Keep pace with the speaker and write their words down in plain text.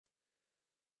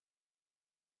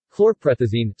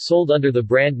Chlorproethazine, sold under the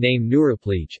brand name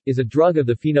Neuroplege, is a drug of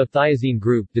the phenothiazine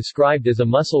group described as a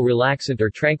muscle relaxant or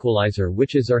tranquilizer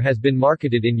which is or has been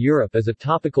marketed in Europe as a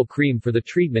topical cream for the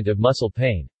treatment of muscle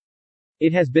pain.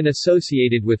 It has been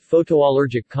associated with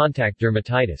photoallergic contact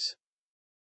dermatitis.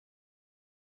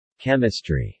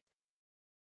 Chemistry.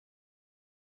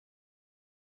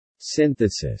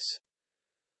 Synthesis.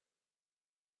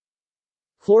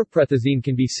 Chlorproethazine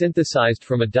can be synthesized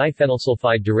from a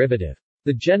diphenylsulfide derivative.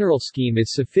 The general scheme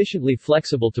is sufficiently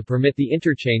flexible to permit the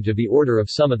interchange of the order of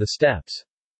some of the steps.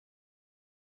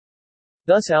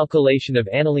 Thus alkylation of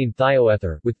aniline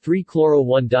thioether with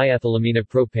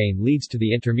 3-chloro-1-diethylamina-propane leads to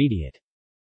the intermediate.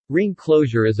 Ring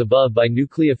closure as above by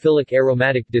nucleophilic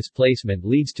aromatic displacement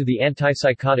leads to the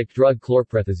antipsychotic drug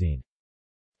chlorproethazine.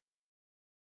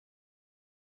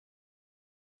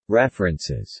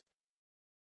 References.